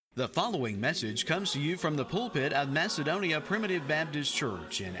The following message comes to you from the pulpit of Macedonia Primitive Baptist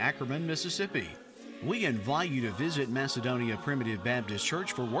Church in Ackerman, Mississippi. We invite you to visit Macedonia Primitive Baptist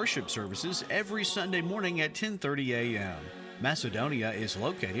Church for worship services every Sunday morning at 10:30 a.m. Macedonia is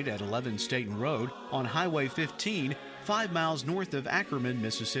located at 11 Staten Road on Highway 15, 5 miles north of Ackerman,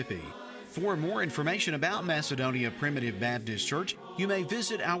 Mississippi. For more information about Macedonia Primitive Baptist Church, you may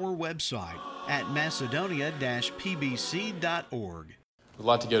visit our website at macedonia-pbc.org. We'd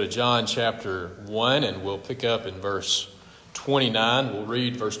like to go to John chapter 1, and we'll pick up in verse 29. We'll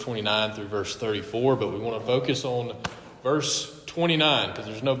read verse 29 through verse 34, but we want to focus on verse 29 because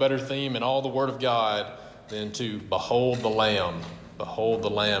there's no better theme in all the Word of God than to behold the Lamb. Behold the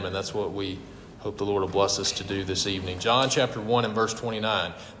Lamb, and that's what we hope the Lord will bless us to do this evening. John chapter 1 and verse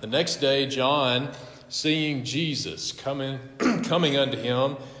 29. The next day John, seeing Jesus coming unto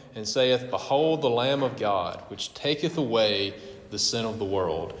him, and saith, Behold the Lamb of God, which taketh away the sin of the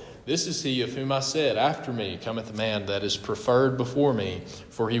world. This is he of whom I said, After me cometh a man that is preferred before me,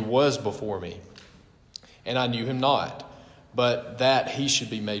 for he was before me. And I knew him not, but that he should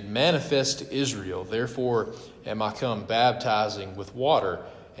be made manifest to Israel. Therefore am I come baptizing with water.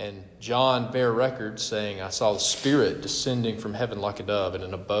 And John bare record, saying, I saw the Spirit descending from heaven like a dove, and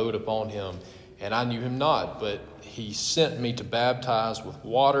an abode upon him. And I knew him not, but he sent me to baptize with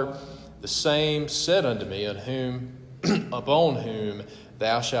water. The same said unto me, upon whom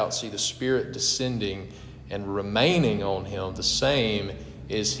thou shalt see the Spirit descending and remaining on him, the same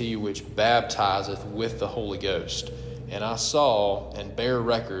is he which baptizeth with the Holy Ghost. And I saw and bear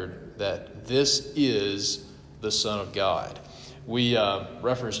record that this is the Son of God. We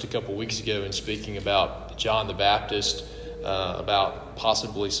referenced a couple weeks ago in speaking about John the Baptist, about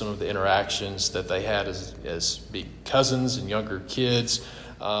possibly some of the interactions that they had as big cousins and younger kids.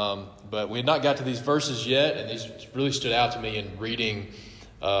 But we had not got to these verses yet, and these really stood out to me in reading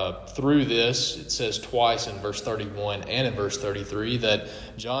through this. It says twice in verse 31 and in verse 33 that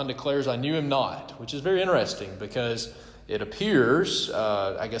John declares, I knew him not, which is very interesting because it appears,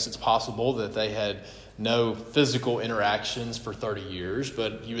 I guess it's possible that they had no physical interactions for 30 years,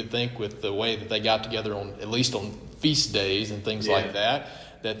 but you would think with the way that they got together at least on feast days and things like that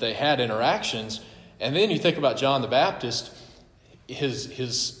they had interactions. And then you think about John the Baptist,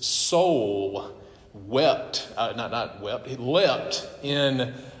 his soul leapt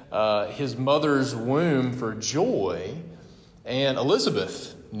in his mother's womb for joy. And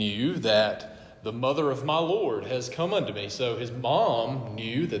Elizabeth knew that the mother of my Lord has come unto me. So his mom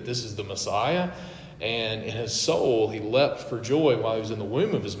knew that this is the Messiah. And in his soul, he leapt for joy while he was in the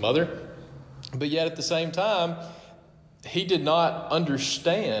womb of his mother. But yet at the same time, he did not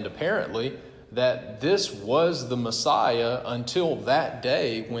understand, apparently, that this was the Messiah until that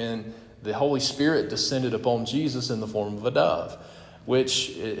day when the Holy Spirit descended upon Jesus in the form of a dove,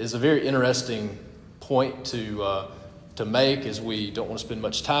 which is a very interesting point to make, as we don't want to spend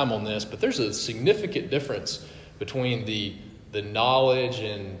much time on this. But there's a significant difference between the knowledge,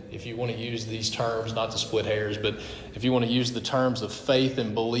 and if you want to use these terms, not to split hairs, but if you want to use the terms of faith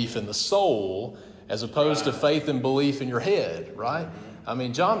and belief in the soul, as opposed to faith and belief in your head, right? I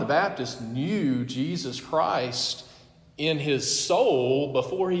mean, John the Baptist knew Jesus Christ in his soul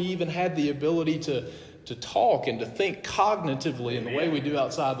before he even had the ability to talk and to think cognitively in the way we do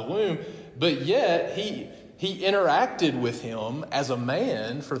outside the womb. But yet he interacted with him as a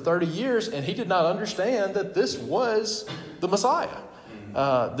man for 30 years, and he did not understand that this was the Messiah.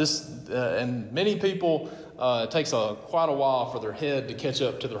 And many people, it takes quite a while for their head to catch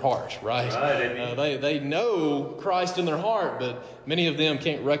up to their heart, right? They know Christ in their heart, but many of them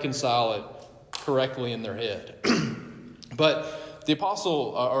can't reconcile it correctly in their head. But the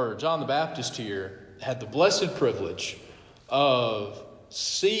apostle, or John the Baptist here, had the blessed privilege of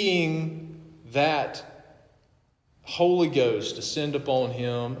seeing that Holy Ghost descend upon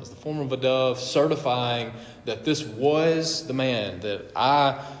him as the form of a dove, certifying that this was the man that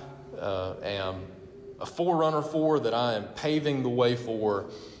I am a forerunner for, that I am paving the way for.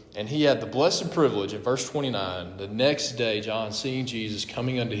 And he had the blessed privilege in verse 29, the next day, John, seeing Jesus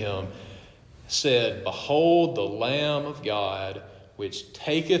coming unto him, said, Behold the Lamb of God, which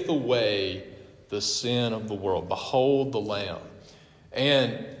taketh away the sin of the world. Behold the Lamb.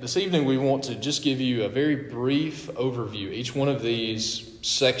 And this evening we want to just give you a very brief overview. Each one of these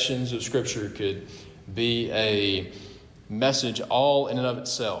sections of Scripture could be a message all in and of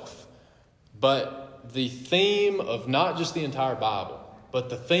itself. But the theme of not just the entire Bible, but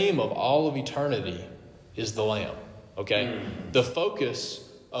the theme of all of eternity is the Lamb. Okay? The focus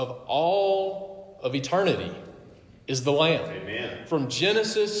of all of eternity is the Lamb. Amen. From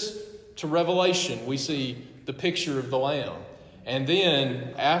Genesis to Revelation, we see the picture of the Lamb. And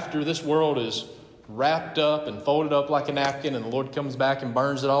then after this world is wrapped up and folded up like a napkin and the Lord comes back and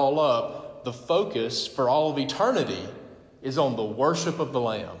burns it all up, the focus for all of eternity is on the worship of the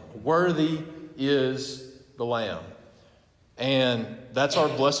Lamb. Worthy is the Lamb. And that's our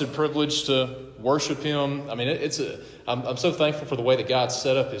blessed privilege to worship Him. I mean, I'm so thankful for the way that God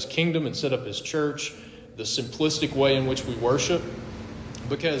set up His kingdom and set up His church, the simplistic way in which we worship,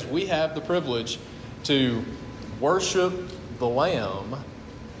 because we have the privilege to worship the Lamb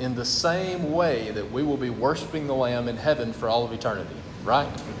in the same way that we will be worshiping the Lamb in heaven for all of eternity, right?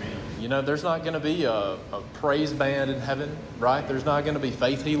 You know, there's not going to be a praise band in heaven, right? There's not going to be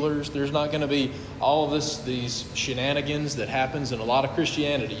faith healers. There's not going to be all of these shenanigans that happens in a lot of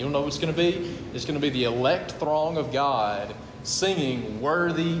Christianity. You know what it's going to be? It's going to be the elect throng of God singing,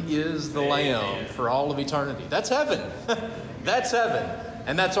 "Worthy is the Lamb," for all of eternity. That's heaven. That's heaven.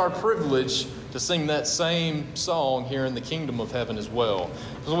 And that's our privilege to sing that same song here in the kingdom of heaven as well.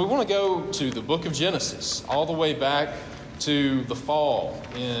 So we want to go to the book of Genesis, all the way back to the fall.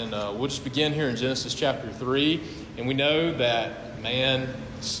 And we'll just begin here in Genesis chapter 3. And we know that man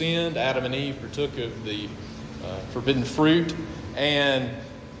sinned. Adam and Eve partook of the forbidden fruit. And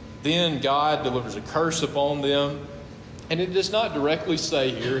then God delivers a curse upon them. And it does not directly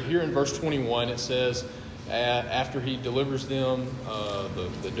say here. Here in verse 21 it says, after He delivers them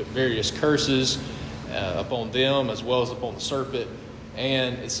the various curses upon them as well as upon the serpent.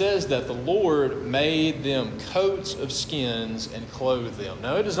 And it says that the Lord made them coats of skins and clothed them.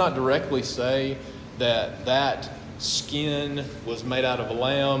 Now, it does not directly say that skin was made out of a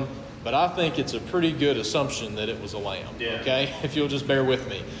lamb, but I think it's a pretty good assumption that it was a lamb, okay? If you'll just bear with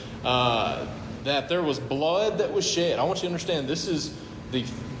me. That there was blood that was shed. I want you to understand this is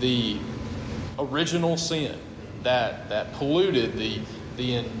the original sin that polluted the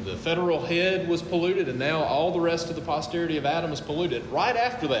federal head was polluted, and now all the rest of the posterity of Adam is polluted. Right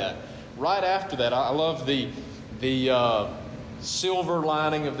after that, I love the silver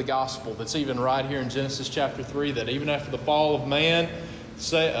lining of the gospel that's even right here in Genesis chapter 3, that even after the fall of man,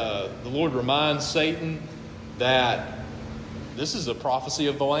 the Lord reminds Satan that this is a prophecy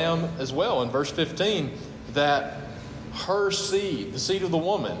of the Lamb as well in verse 15, that her seed, the seed of the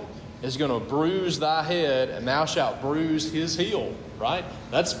woman, is going to bruise thy head, and thou shalt bruise his heel, right?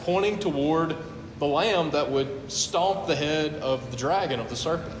 That's pointing toward the Lamb that would stomp the head of the dragon, of the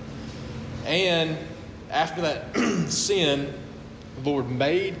serpent. And after that sin, the Lord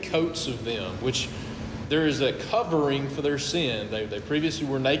made coats of them, which there is a covering for their sin. They previously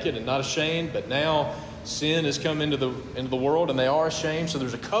were naked and not ashamed, but now sin has come into the world and they are ashamed. So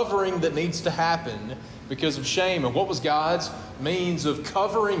there's a covering that needs to happen because of shame. And what was God's means of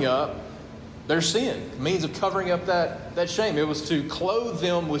covering up their sin? Means of covering up that shame. It was to clothe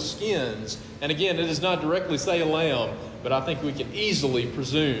them with skins. And again, it does not directly say a lamb, but I think we can easily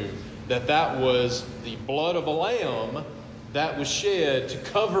presume that was the blood of a lamb that was shed to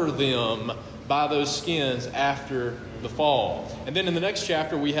cover them by those skins after the fall. And then in the next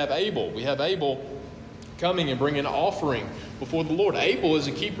chapter we have Abel. We have Abel coming and bringing an offering before the Lord. Abel is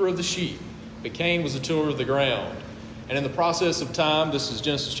a keeper of the sheep, but Cain was a tiller of the ground. And in the process of time, this is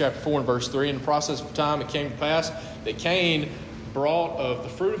Genesis chapter 4 and verse 3, in the process of time it came to pass that Cain brought of the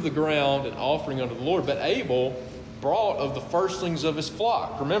fruit of the ground an offering unto the Lord, but Abel brought of the firstlings of his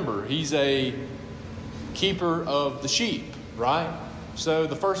flock. Remember, he's a keeper of the sheep, right? So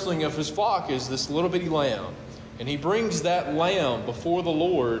the firstling of his flock is this little bitty lamb. And he brings that lamb before the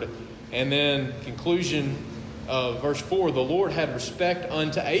Lord. And then conclusion of verse 4, the Lord had respect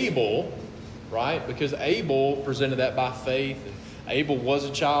unto Abel, right? Because Abel presented that by faith. And Abel was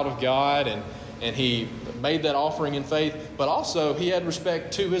a child of God, and he made that offering in faith. But also he had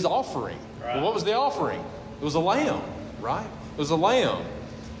respect to his offering. Right. Well, what was the offering? It was a lamb, right? It was a lamb.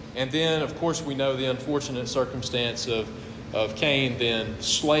 And then, of course, we know the unfortunate circumstance of Cain then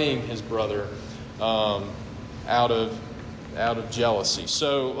slaying his brother out of jealousy.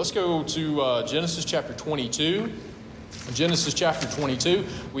 So let's go to Genesis chapter 22. In Genesis chapter 22,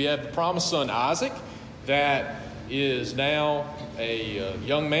 we have the promised son Isaac that is now a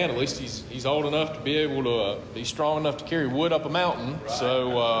young man. At least he's old enough to be able to be strong enough to carry wood up a mountain. Right.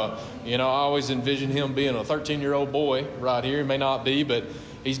 So, I always envision him being a 13-year-old boy right here. He may not be, but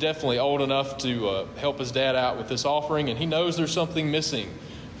he's definitely old enough to help his dad out with this offering, and he knows there's something missing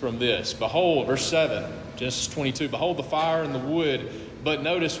from this. Behold, verse 7, Genesis 22, behold the fire and the wood, but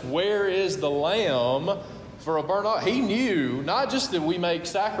notice, where is the lamb for a burnt offering? He knew not just that we make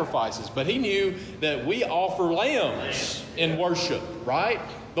sacrifices, but he knew that we offer lambs in worship, right?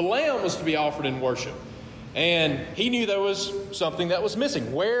 The lamb was to be offered in worship. And he knew there was something that was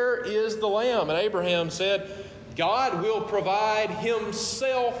missing. Where is the lamb? And Abraham said, God will provide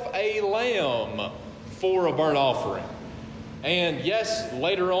himself a lamb for a burnt offering. And yes,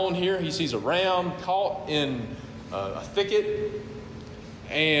 later on here, he sees a ram caught in a thicket.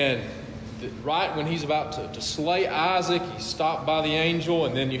 And right when he's about to slay Isaac, he's stopped by the angel.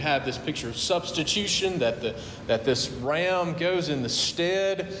 And then you have this picture of substitution, that this ram goes in the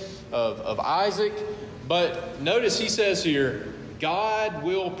stead of Isaac. But notice he says here, God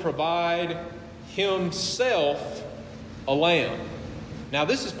will provide himself a lamb. Now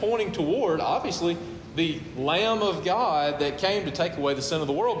this is pointing toward, obviously, the Lamb of God that came to take away the sin of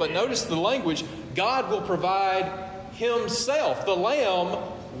the world. But notice the language, God will provide himself. The Lamb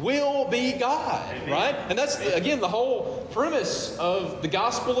will be God, right? And that's, again, the whole premise of the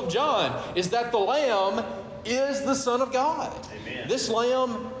Gospel of John, is that the Lamb is the Son of God. Amen. This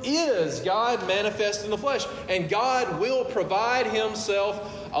Lamb is God manifest in the flesh. And God will provide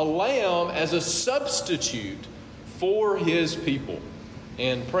himself a lamb as a substitute for his people.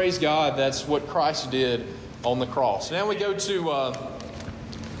 And praise God, that's what Christ did on the cross. Now we go to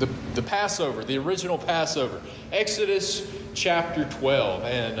the Passover, the original Passover. Exodus chapter 12.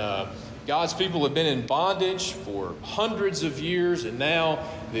 And God's people have been in bondage for hundreds of years. And now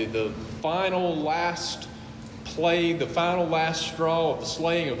the final last plague, the final last straw of the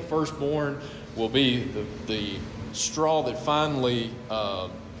slaying of the firstborn will be the straw that finally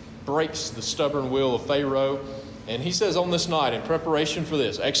breaks the stubborn will of Pharaoh. And he says on this night, in preparation for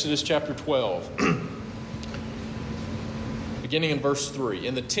this, Exodus chapter 12, beginning in verse 3,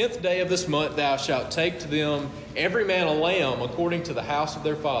 in the 10th day of this month thou shalt take to them every man a lamb according to the house of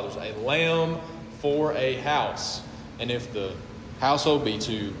their fathers, a lamb for a house. And if the household be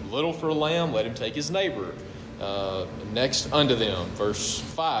too little for a lamb, let him take his neighbor next unto them. Verse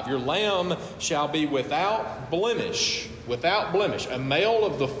 5, your lamb shall be without blemish, a male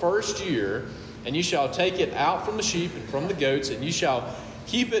of the first year, and you shall take it out from the sheep and from the goats, and you shall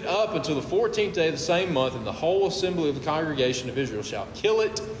keep it up until the 14th day of the same month, and the whole assembly of the congregation of Israel shall kill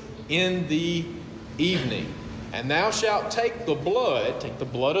it in the evening. And thou shalt take the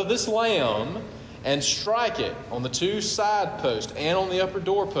blood of this lamb, and strike it on the two side posts and on the upper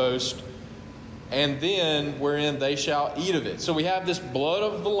doorpost, and then wherein they shall eat of it. So we have this blood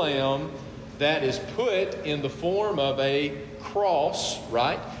of the lamb that is put in the form of a cross,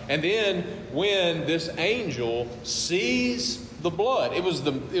 right? And then when this angel sees the blood, it was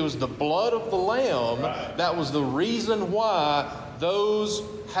the blood of the lamb, right, that was the reason why those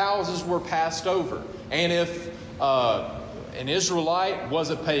houses were passed over. And if an Israelite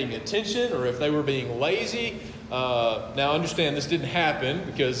wasn't paying attention, or if they were being lazy, now understand this didn't happen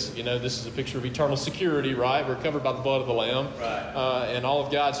because, this is a picture of eternal security, right? We're covered by the blood of the Lamb. Right. And all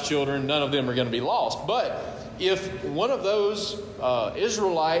of God's children, none of them are going to be lost. But if one of those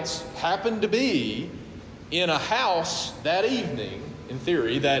Israelites happened to be in a house that evening, in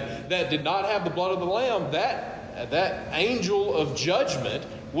theory, that did not have the blood of the Lamb, that angel of judgment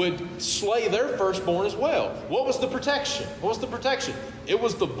would slay their firstborn as well. What was the protection? It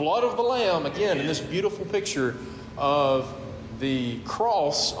was the blood of the Lamb, again, in this beautiful picture of the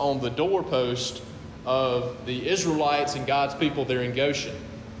cross on the doorpost of the Israelites and God's people there in Goshen.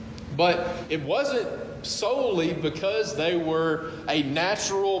 But it wasn't solely because they were a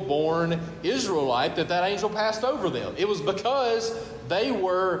natural-born Israelite that angel passed over them. It was because they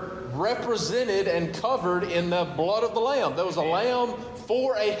were represented and covered in the blood of the Lamb. There was a lamb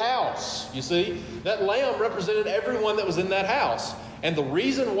for a house, you see. That lamb represented everyone that was in that house. And the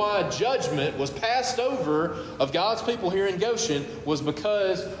reason why judgment was passed over of God's people here in Goshen was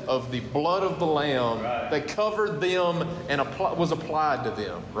because of the blood of the Lamb, right, that covered them and was applied to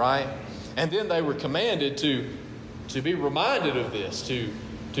them, right? And then they were commanded to be reminded of this,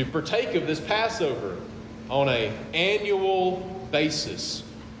 to partake of this Passover on an annual basis,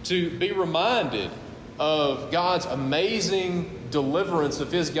 to be reminded of God's amazing deliverance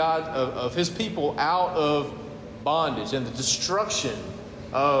of his people out of bondage and the destruction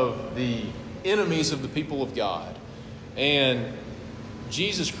of the enemies of the people of God. And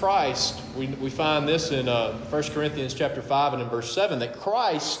Jesus Christ, we find this in 1 Corinthians chapter 5 and in verse 7, that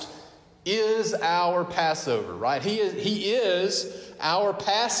Christ is our Passover, right? He is our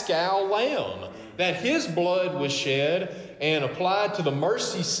Paschal Lamb, that his blood was shed and applied to the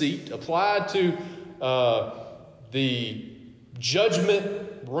mercy seat, applied to the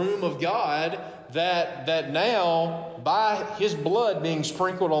judgment room of God, that now, by his blood being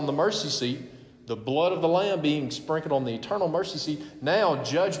sprinkled on the mercy seat, the blood of the Lamb being sprinkled on the eternal mercy seat, now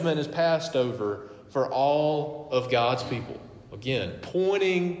judgment is passed over for all of God's people. Again,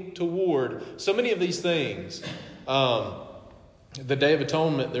 pointing toward so many of these things. the Day of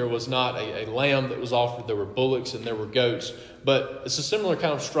Atonement, there was not a lamb that was offered. There were bullocks and there were goats. But it's a similar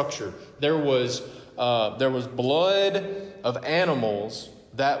kind of structure. There was blood of animals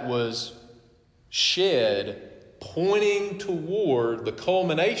that was shed, pointing toward the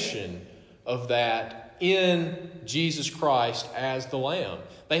culmination of that in Jesus Christ as the Lamb.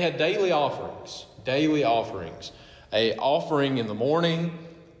 They had daily offerings. A offering in the morning,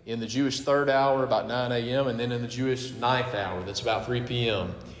 in the Jewish third hour, about 9 a.m., and then in the Jewish ninth hour, that's about 3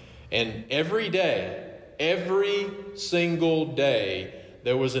 p.m. And every single day,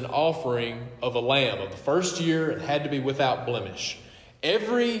 there was an offering of a lamb of the first year. It had to be without blemish.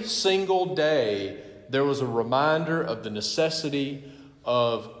 Every single day, there was a reminder of the necessity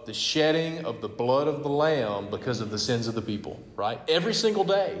of the shedding of the blood of the lamb because of the sins of the people, right? Every single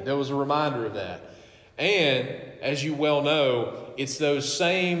day, there was a reminder of that. And as you well know, it's those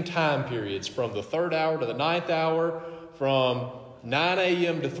same time periods from the third hour to the ninth hour, from 9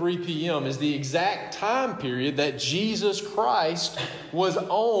 a.m. to 3 p.m. is the exact time period that Jesus Christ was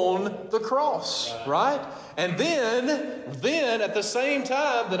on the cross, right? And then at the same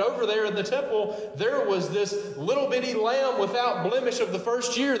time that over there in the temple, there was this little bitty lamb without blemish of the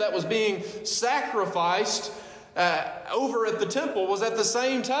first year that was being sacrificed over at the temple, was at the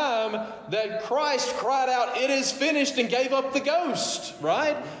same time that Christ cried out, "It is finished," and gave up the ghost,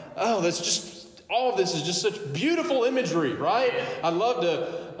 right? Oh, that's just... all of this is just such beautiful imagery, right? I'd love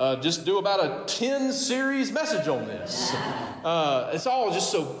to just do about a 10-series message on this. It's all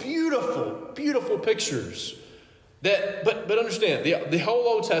just so beautiful, beautiful pictures. But understand, the whole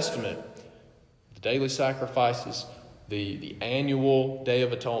Old Testament, the daily sacrifices, the annual Day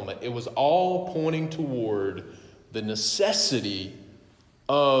of Atonement, it was all pointing toward the necessity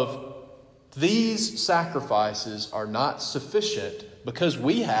of these sacrifices are not sufficient because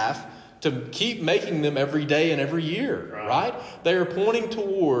we have to keep making them every day and every year, right? They are pointing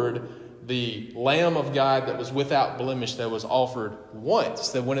toward the Lamb of God that was without blemish, that was offered once,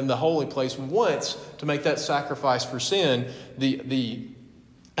 that went in the holy place once to make that sacrifice for sin.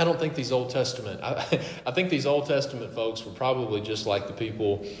 I don't think these Old Testament, I think these Old Testament folks were probably just like the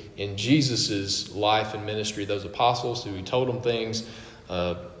people in Jesus's life and ministry, those apostles who he told them things,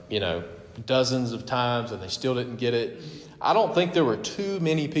 dozens of times, and they still didn't get it. I don't think there were too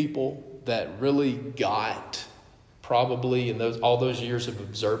many people that really got, probably in all those years of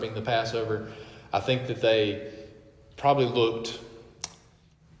observing the Passover. I think that they probably looked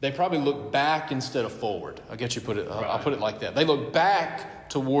back instead of forward. I guess you put it. I'll put it like that. They looked back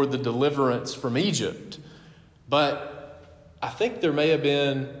toward the deliverance from Egypt, but I think there may have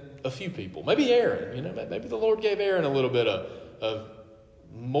been a few people, maybe Aaron. Maybe the Lord gave Aaron a little bit of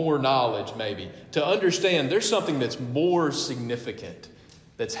more knowledge, maybe, to understand there's something that's more significant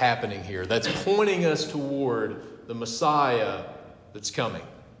that's happening here, that's pointing us toward the Messiah that's coming.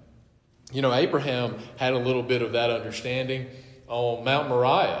 Abraham had a little bit of that understanding on Mount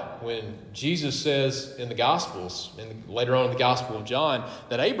Moriah when Jesus says in the Gospels, and later on in the Gospel of John,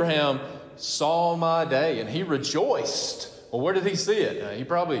 that Abraham saw my day and he rejoiced. Well, where did he see it?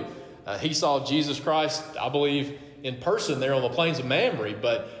 He saw Jesus Christ, I believe, in person there on the plains of Mamre,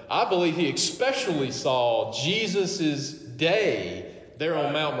 but I believe he especially saw Jesus's day there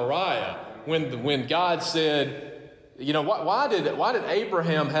on Mount Moriah when God said, why did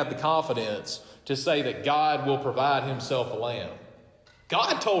Abraham have the confidence to say that God will provide himself a lamb?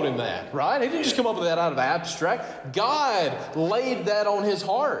 God told him that, right? He didn't just come up with that out of abstract. God laid that on his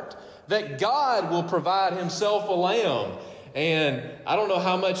heart, that God will provide himself a lamb. And I don't know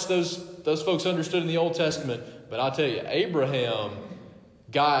how much those folks understood in the Old Testament, but I'll tell you, Abraham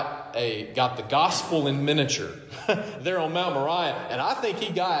got the gospel in miniature there on Mount Moriah, and I think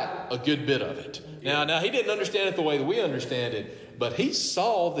he got a good bit of it. Now he didn't understand it the way that we understand it, but he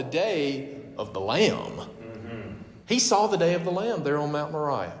saw the day of the Lamb. Mm-hmm. He saw the day of the Lamb there on Mount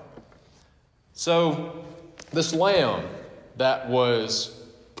Moriah. So this lamb that was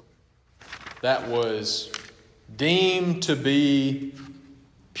deemed to be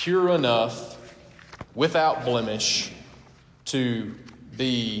pure enough, without blemish, to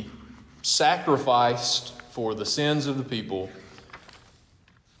be sacrificed for the sins of the people,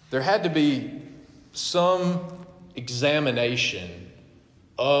 there had to be some examination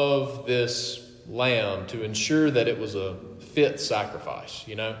of this lamb to ensure that it was a fit sacrifice.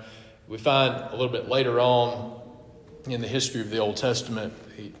 We find a little bit later on in the history of the Old Testament,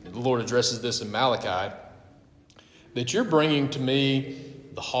 the Lord addresses this in Malachi, that you're bringing to me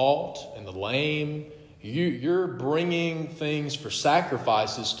the halt and the lame. You're bringing things for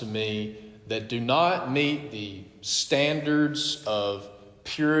sacrifices to me that do not meet the standards of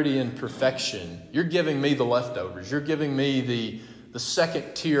purity and perfection. You're giving me the leftovers. You're giving me the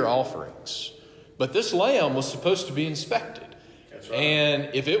second tier offerings. But this lamb was supposed to be inspected. That's right. And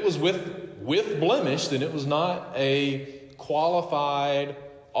if it was with blemish, then it was not a qualified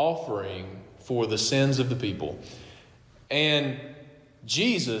offering for the sins of the people. And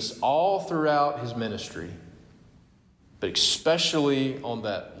Jesus, all throughout his ministry, but especially on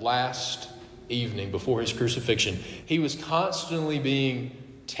that last evening before his crucifixion, he was constantly being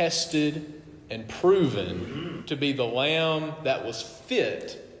tested and proven to be the lamb that was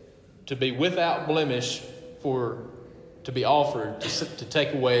fit to be without blemish to be offered to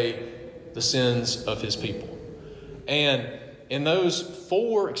take away the sins of his people. And in those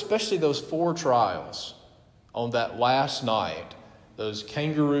especially those 4 trials on that last night, those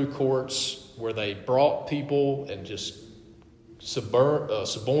kangaroo courts where they brought people and just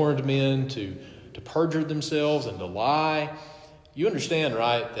suborned men to perjure themselves and to lie. You understand,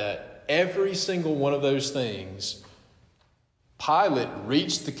 right, that every single one of those things, Pilate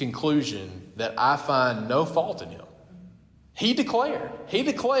reached the conclusion that I find no fault in him. Pilate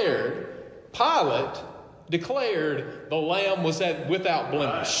declared the lamb was without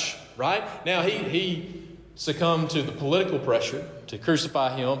blemish, right? Now he succumbed to the political pressure to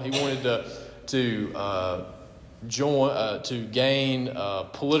crucify him. He wanted to gain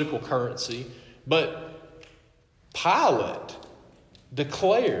political currency, but Pilate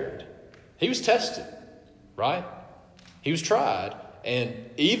declared, he was tested, right? He was tried, and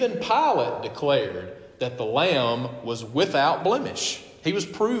even Pilate declared that the lamb was without blemish. He was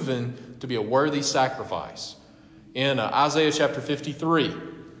proven to be a worthy sacrifice. In Isaiah chapter 53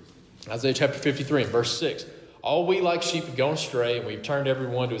 in verse 6, all we like sheep have gone astray, and we've turned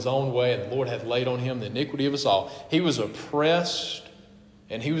everyone to his own way, and the Lord hath laid on him the iniquity of us all. He was oppressed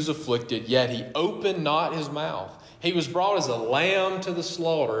and he was afflicted, yet he opened not his mouth. He was brought as a lamb to the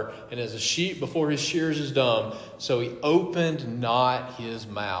slaughter, and as a sheep before his shearers is dumb, so he opened not his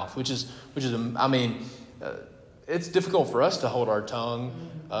mouth. Which is, it's difficult for us to hold our tongue,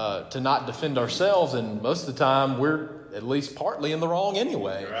 to not defend ourselves, and most of the time we're at least partly in the wrong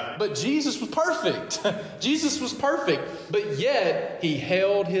anyway. Right. But Jesus was perfect. Jesus was perfect, but yet he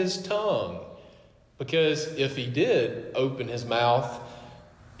held his tongue, because if he did open his mouth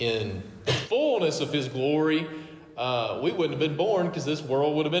in the fullness of his glory, we wouldn't have been born, because this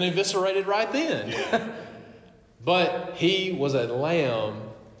world would have been eviscerated right then. Yeah. But he was a lamb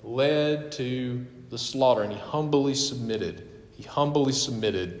led to the slaughter, and he humbly submitted. He humbly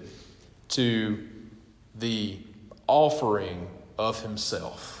submitted to the offering of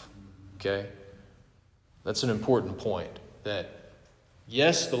himself. Okay? That's an important point. That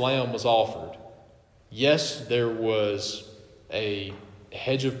yes, the lamb was offered. Yes, there was a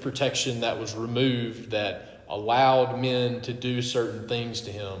hedge of protection that was removed that allowed men to do certain things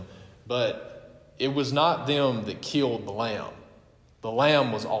to him. But it was not them that killed the lamb. The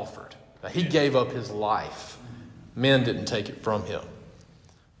lamb was offered. Now, he gave up his life. Men didn't take it from him.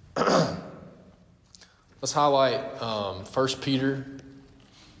 Let's highlight 1 Peter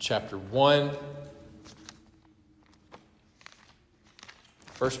chapter 1.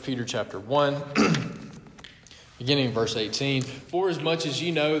 1 Peter chapter 1, beginning in verse 18. For as much as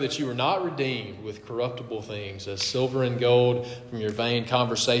ye know that you were not redeemed with corruptible things, as silver and gold from your vain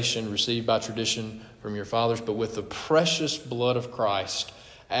conversation received by tradition from your fathers, but with the precious blood of Christ,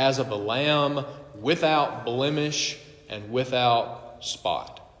 as of a lamb without blemish and without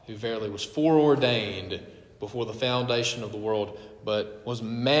spot, who verily was foreordained before the foundation of the world, but was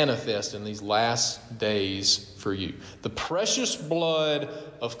manifest in these last days for you. The precious blood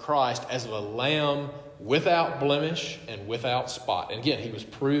of Christ as of a lamb without blemish and without spot. And again, he was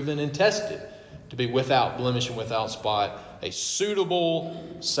proven and tested to be without blemish and without spot, a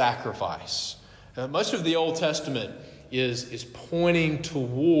suitable sacrifice. Much of the Old Testament is pointing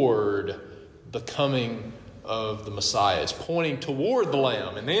toward the coming of the Messiah. It's pointing toward the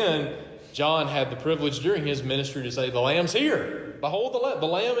Lamb. And then John had the privilege during his ministry to say, the Lamb's here. Behold, the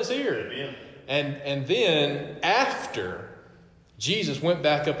Lamb is here. Amen. And then after Jesus went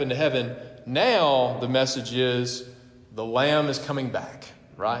back up into heaven, now the message is the Lamb is coming back,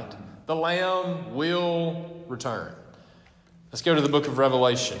 right? The Lamb will return. Let's go to the book of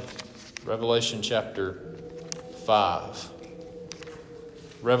Revelation. Revelation chapter 5.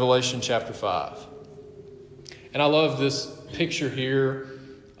 Revelation chapter 5. And I love this picture here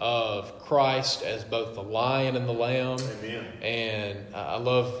of Christ as both the lion and the lamb. Amen. And I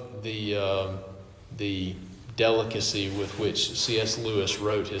love the delicacy with which C.S. Lewis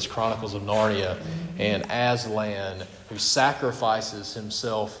wrote his Chronicles of Narnia, and Aslan, who sacrifices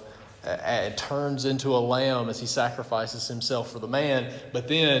himself turns into a lamb as he sacrifices himself for the man. But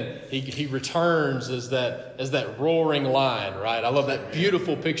then he returns as that roaring lion, right? I love that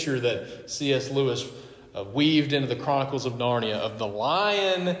beautiful picture that C.S. Lewis weaved into the Chronicles of Narnia of the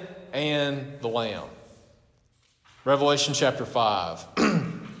lion and the lamb. Revelation chapter 5.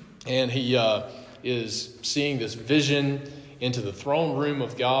 And he is seeing this vision into the throne room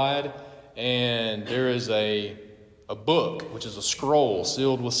of God. And there is a book, which is a scroll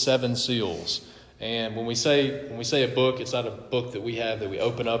sealed with 7 seals. And when we say a book, it's not a book that we have that we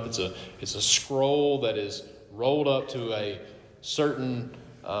open up. It's a scroll that is rolled up to a certain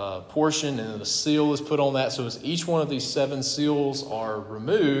portion, and then a seal is put on that. So as each one of these 7 seals are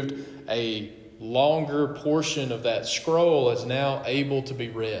removed, a longer portion of that scroll is now able to be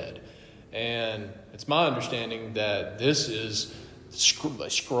read. And it's my understanding that this is a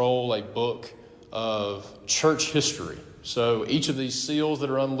scroll, a book of church history. So each of these seals that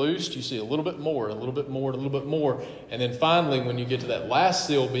are unloosed, you see a little bit more, a little bit more, a little bit more. And then finally, when you get to that last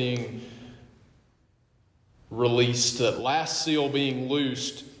seal being released, that last seal being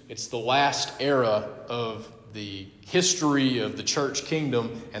loosed, it's the last era of the history of the church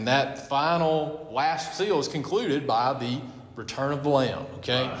kingdom. And that final last seal is concluded by the return of the Lamb.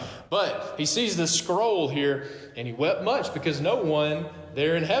 Okay? Wow. But he sees this scroll here, and he wept much because no one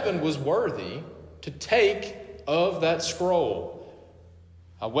there in heaven was worthy to take of that scroll.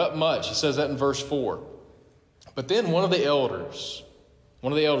 I wept much. He says that in verse 4. But then one of the elders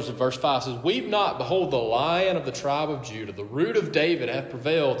in verse 5 says, "Weep not, behold, the Lion of the tribe of Judah, the Root of David, hath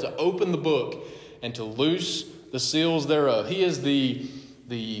prevailed to open the book and to loose the seals thereof." He is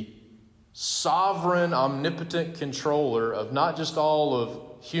the sovereign, omnipotent controller of not just all of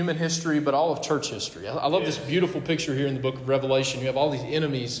human history, but all of church history. I love this beautiful picture here in the book of Revelation. You have all these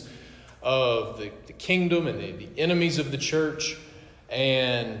enemies of the kingdom and the enemies of the church,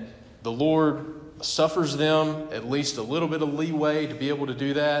 and the Lord suffers them at least a little bit of leeway to be able to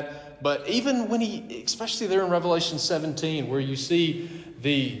do that. But even when especially there in Revelation 17, where you see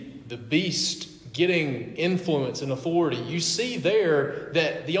the beast getting influence and authority, you see there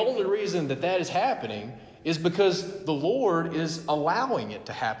that the only reason that is happening is because the Lord is allowing it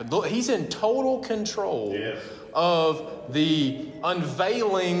to happen. He's in total control of the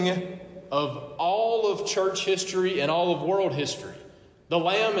unveiling of all of church history and all of world history. The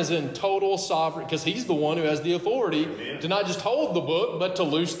Lamb is in total sovereign, because he's the one who has the authority to not just hold the book, but to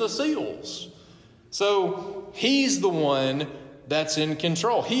loose the seals. So he's the one that's in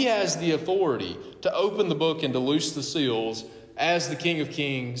control. He has the authority to open the book and to loose the seals as the King of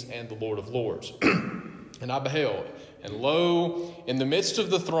Kings and the Lord of Lords. And I beheld, and lo, in the midst of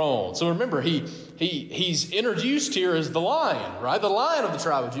the throne. So remember, he's introduced here as the lion, right? The Lion of the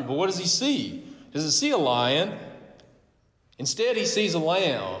tribe of Judah. But what does he see? Does he see a lion? Instead, he sees a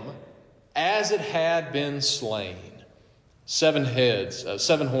lamb as it had been slain. 7 heads,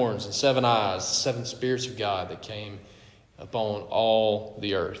 7 horns, and 7 eyes, 7 spirits of God that came upon all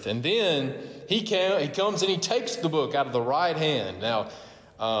the earth. And then he comes and he takes the book out of the right hand. Now,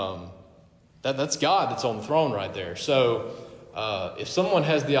 that's God that's on the throne right there. So if someone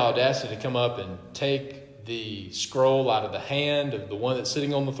has the audacity to come up and take the scroll out of the hand of the one that's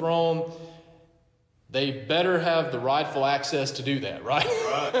sitting on the throne, they better have the rightful access to do that, right?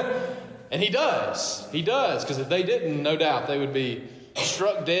 And he does. He does, because if they didn't, no doubt they would be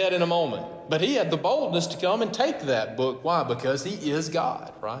struck dead in a moment. But he had the boldness to come and take that book. Why? Because he is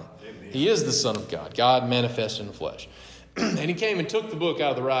God, right? Amen. He is the Son of God, God manifest in the flesh. And he came and took the book out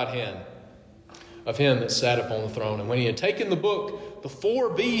of the right hand of him that sat upon the throne. And when he had taken the book, the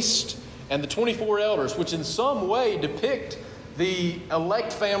 4 beasts and the 24 elders, which in some way depict the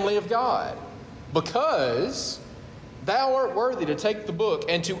elect family of God, because thou art worthy to take the book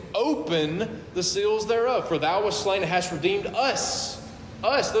and to open the seals thereof. For thou wast slain and hast redeemed us.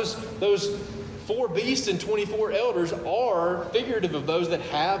 Those 4 beasts and 24 elders are figurative of those that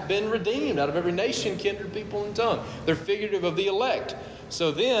have been redeemed out of every nation, kindred, people, and tongue. They're figurative of the elect.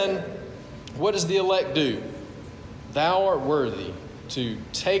 So then, what does the elect do? Thou art worthy to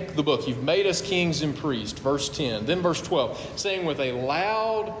take the book. You've made us kings and priests. Verse 10. Then verse 12. Saying with a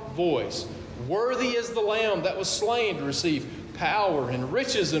loud voice, "Worthy is the Lamb that was slain to receive power and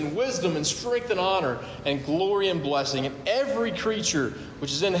riches and wisdom and strength and honor and glory and blessing, and every creature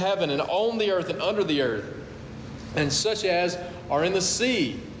which is in heaven and on the earth and under the earth, and such as are in the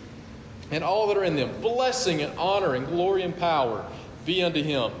sea, and all that are in them, blessing and honor and glory and power be unto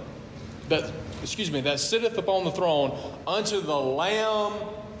him that sitteth upon the throne, unto the Lamb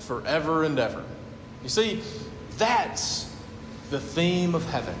forever and ever." You see, that's the theme of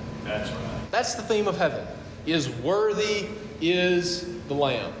heaven. That's right. That's the theme of heaven, is worthy is the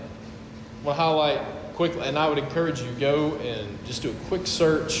Lamb. I want to highlight quickly, and I would encourage you, go and just do a quick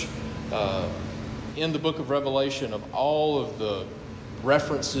search in the book of Revelation of all of the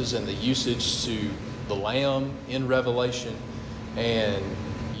references and the usage to the Lamb in Revelation, and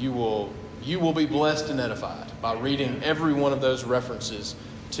you will be blessed and edified by reading every one of those references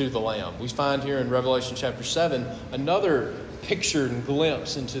to the Lamb. We find here in Revelation chapter 7 another picture and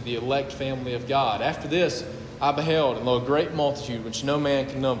glimpse into the elect family of God. After this, I beheld, and lo, a great multitude, which no man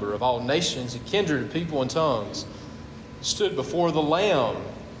can number, of all nations and kindred and people and tongues, stood before the Lamb,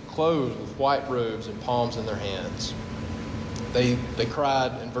 clothed with white robes and palms in their hands. They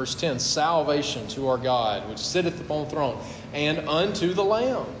cried in verse 10, salvation to our God, which sitteth upon the throne, and unto the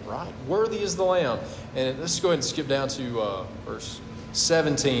Lamb, right? Worthy is the Lamb. And let's go ahead and skip down to verse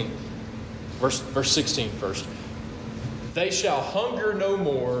 17, verse 16 first. They shall hunger no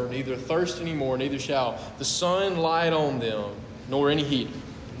more, neither thirst any more, neither shall the sun light on them, nor any heat,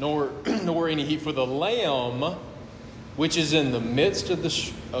 nor any heat. For the Lamb, which is in the midst of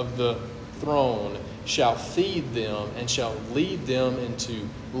the throne, shall feed them and shall lead them into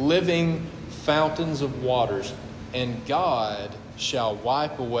living fountains of waters, and God shall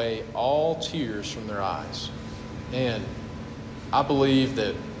wipe away all tears from their eyes. And I believe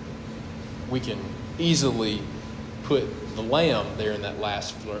that we can easily put the Lamb there in that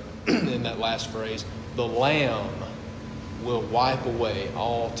last phrase. The Lamb will wipe away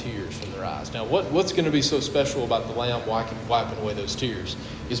all tears from their eyes. Now, what's going to be so special about the Lamb wiping away those tears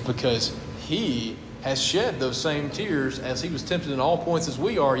is because He has shed those same tears as He was tempted in all points as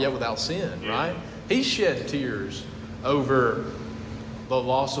we are, yet without sin, right? He shed tears over the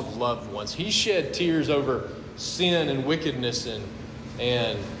loss of loved ones. He shed tears over sin and wickedness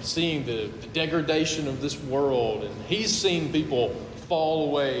and seeing the degradation of this world. And He's seen people fall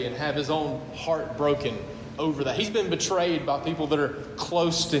away and have His own heart broken over that. He's been betrayed by people that are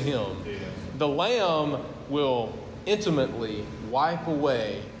close to Him. Yeah. The Lamb will intimately wipe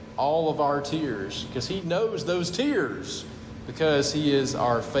away all of our tears because He knows those tears, because He is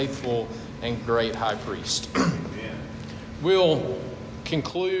our faithful and great high priest. We'll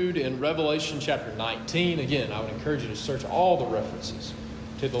conclude in Revelation chapter 19. Again, I would encourage you to search all the references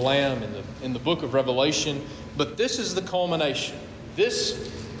to the Lamb in the book of Revelation. But this is the culmination. This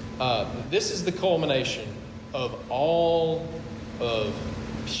is the culmination of all of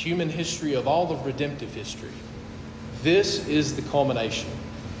human history, of all of redemptive history. This is the culmination.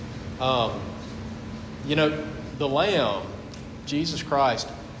 The Lamb, Jesus Christ,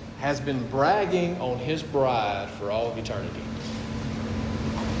 has been bragging on His bride for all of eternity.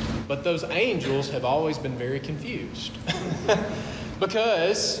 But those angels have always been very confused.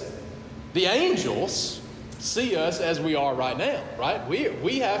 Because the angels see us as we are right now, right?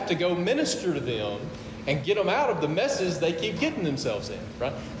 We have to go minister to them and get them out of the messes they keep getting themselves in,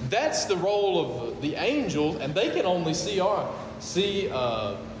 right? That's the role of the angels, and they can only see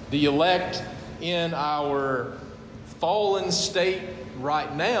the elect in our fallen state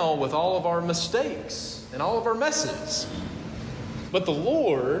right now with all of our mistakes and all of our messes. But the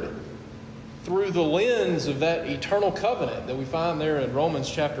Lord, through the lens of that eternal covenant that we find there in Romans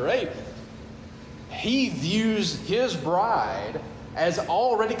chapter 8, He views His bride as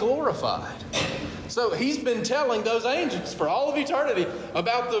already glorified. So He's been telling those angels for all of eternity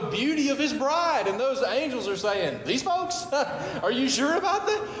about the beauty of His bride. And those angels are saying, these folks, are you sure about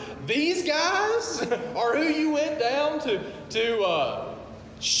that? These guys are who you went down to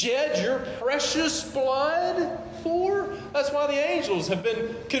shed your precious blood for? That's why the angels have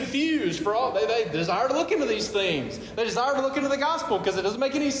been confused. They desire to look into these things. They desire to look into the gospel because it doesn't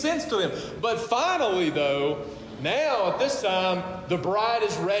make any sense to them. But finally, though, now at this time, the bride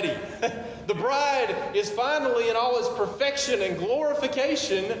is ready. The bride is finally in all its perfection and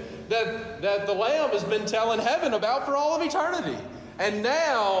glorification that the Lamb has been telling heaven about for all of eternity. And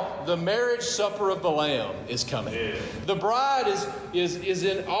now the marriage supper of the Lamb is coming. Yeah. The bride is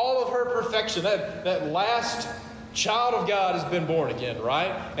in all of her perfection. That last child of God has been born again,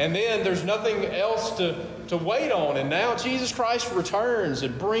 right? And then there's nothing else to wait on. And now Jesus Christ returns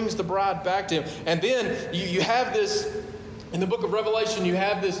and brings the bride back to Him. And then you have this, in the book of Revelation, you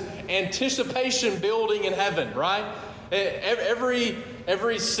have this anticipation building in heaven, right?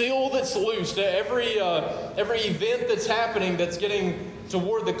 Every seal that's loosed, every event that's happening that's getting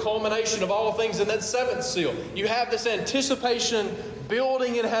toward the culmination of all things in that seventh seal. You have this anticipation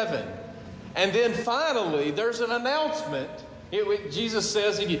building in heaven. And then finally, there's an announcement. Jesus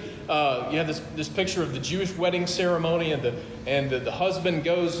says, you have this picture of the Jewish wedding ceremony, and the husband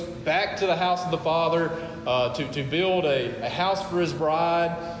goes back to the house of the father to build a house for his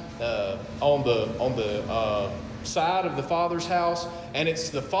bride on the side of the Father's house, and it's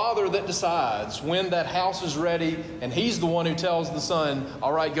the Father that decides when that house is ready, and He's the one who tells the Son,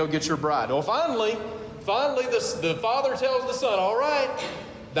 all right, go get your bride. Well, finally, the Father tells the Son, all right,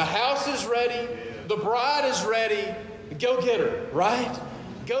 the house is ready, the bride is ready, go get her, right?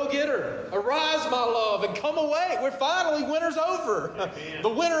 Go get her. Arise, my love, and come away. Winter's over. The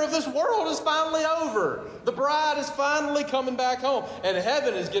winter of this world is finally over. The bride is finally coming back home, and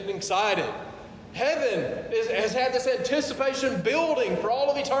heaven is getting excited. Heaven has had this anticipation building for all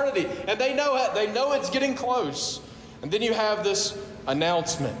of eternity, and they know it's getting close. And then you have this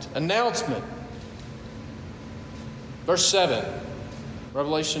announcement. Verse 7,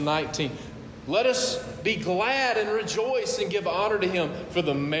 Revelation 19. Let us be glad and rejoice and give honor to Him, for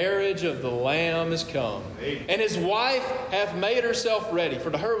the marriage of the Lamb is come. And His wife hath made herself ready.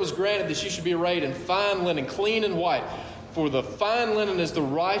 For to her was granted that she should be arrayed in fine linen, clean and white. For the fine linen is the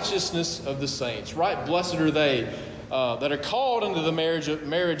righteousness of the saints. Right blessed are they that are called into the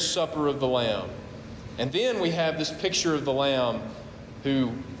marriage supper of the Lamb. And then we have this picture of the Lamb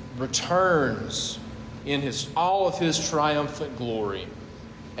who returns in all of His triumphant glory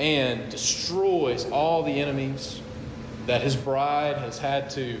and destroys all the enemies that His bride has had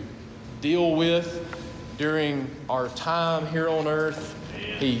to deal with during our time here on earth.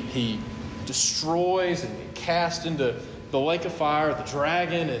 He destroys and casts into the lake of fire the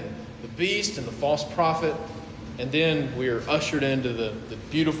dragon and the beast and the false prophet. And then we are ushered into the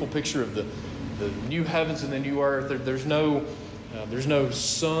beautiful picture of the new heavens and the new earth. There's no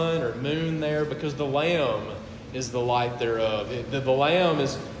sun or moon there, because the Lamb is the light thereof. The Lamb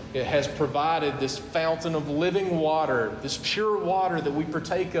has provided this fountain of living water, this pure water that we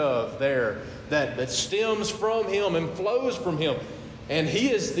partake of there, that stems from Him and flows from Him. And He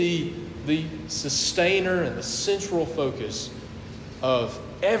is the sustainer and the central focus of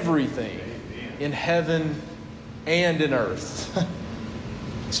everything in heaven and in earth.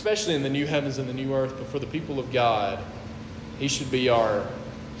 Especially in the new heavens and the new earth. But for the people of God, He should be our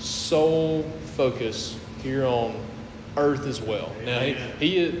sole focus here on earth as well. Now,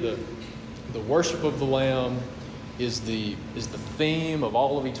 he is the worship of the Lamb is the theme of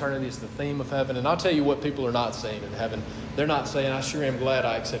all of eternity. It's the theme of heaven. And I'll tell you what people are not saying in heaven. They're not saying, I sure am glad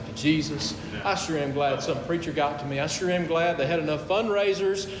I accepted Jesus. I sure am glad some preacher got to me. I sure am glad they had enough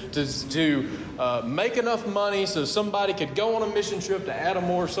fundraisers to make enough money so somebody could go on a mission trip to add one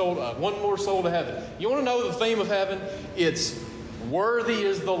more soul to heaven. You want to know the theme of heaven? It's worthy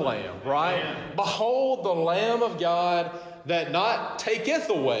is the Lamb, right? Amen. Behold the Lamb of God that not taketh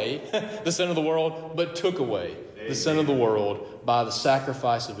away the sin of the world, but took away the sin of the world by the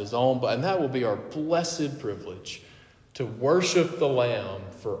sacrifice of His own blood. And that will be our blessed privilege, to worship the Lamb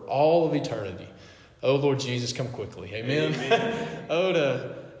for all of eternity. Oh, Lord Jesus, come quickly. Amen.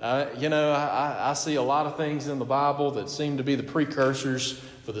 I see a lot of things in the Bible that seem to be the precursors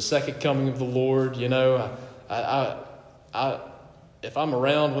for the second coming of the Lord. If I'm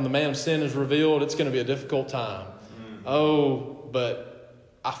around when the man of sin is revealed, it's going to be a difficult time. But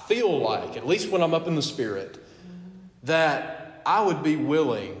I feel like, at least when I'm up in the Spirit, that I would be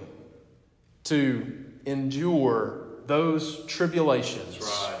willing to endure those tribulations.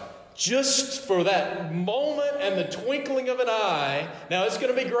 That's right. Just for that moment and the twinkling of an eye. Now, it's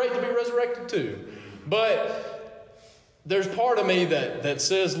going to be great to be resurrected too. But there's part of me that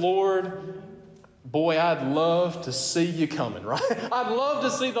says, Lord, boy, I'd love to see you coming, right? I'd love to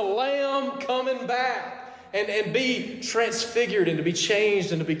see the Lamb coming back and be transfigured and to be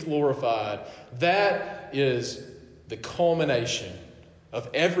changed and to be glorified. That is the culmination of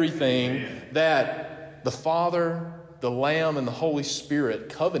everything that the Father, the Lamb, and the Holy Spirit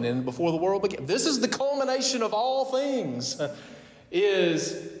covenanted before the world began. This is the culmination of all things,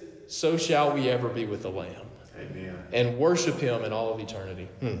 is so shall we ever be with the Lamb. Amen. And worship Him in all of eternity.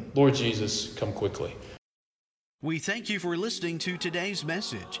 Lord Jesus, come quickly. We thank you for listening to today's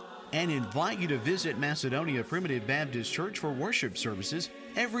message and invite you to visit Macedonia Primitive Baptist Church for worship services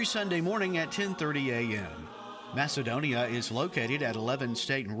every Sunday morning at 10:30 a.m. Macedonia is located at 11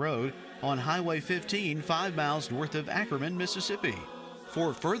 Staten Road on Highway 15, 5 miles north of Ackerman, Mississippi.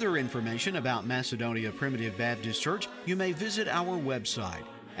 For further information about Macedonia Primitive Baptist Church, you may visit our website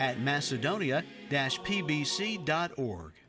at macedonia-pbc.org.